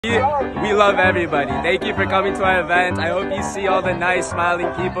We love everybody. Thank you for coming to our event. I hope you see all the nice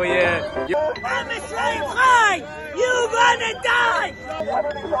smiling people here. I'm a slave high! You gonna die!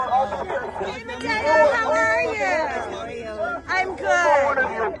 Hey Mateo, how are you? I'm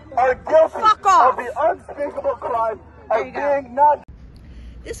good. Are guilty Fuck off. of the unspeakable crime of being not.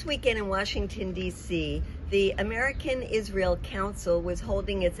 This weekend in Washington, D.C., the American Israel Council was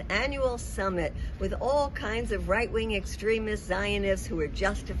holding its annual summit with all kinds of right-wing extremist Zionists who were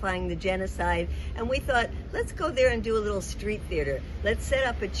justifying the genocide. And we thought, let's go there and do a little street theater. Let's set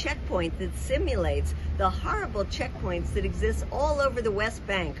up a checkpoint that simulates the horrible checkpoints that exist all over the West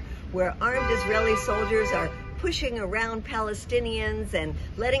Bank, where armed Israeli soldiers are pushing around Palestinians and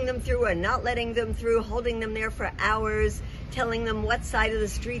letting them through or not letting them through, holding them there for hours, telling them what side of the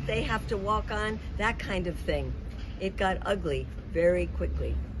street they have to walk on, that kind of thing. It got ugly very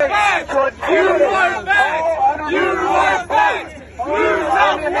quickly. Facts! You are facts! You are facts! You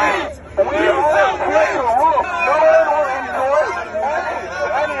dominate! You dominate! No one will endure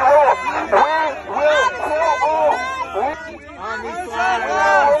any rule. We will kill all.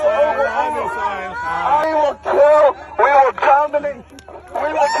 We will kill. We will dominate. We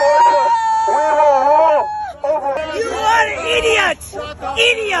will torture. We will rule over. You are idiots!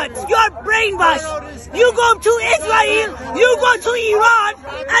 Idiots! You're brainwashed! You go to Israel, you go to Iran,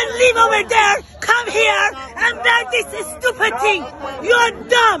 and live over there, come here, and learn this stupid thing! You're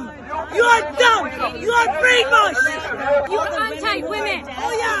dumb! You're dumb! You're brainwashed! You anti-women!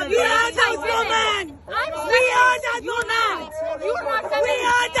 Oh yeah, we are that woman! We are that woman! We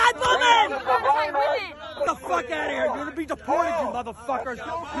are that woman! Anti-women! Get the fuck out of here! You're gonna be deported, you motherfuckers!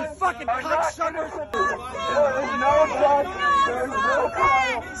 You fucking cocksuckers! There is no judge. There is no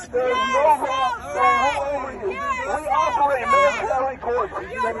crime. There is no law. There is no over you. We operate military courts. We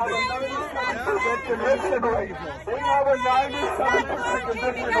have a 97% conviction rate. We have a 97%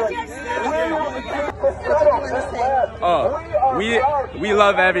 conviction rate. We will keep the settle this land. Oh, we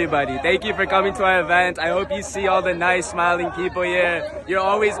love everybody. Thank you for coming to our event. I hope you see all the nice smiling people here. You're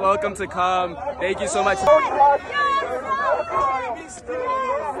always welcome to come. Thank you so much. How are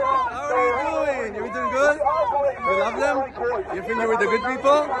you doing? You doing good? You love them? You think you're with the good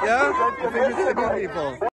people? Yeah? You think you're with the good people?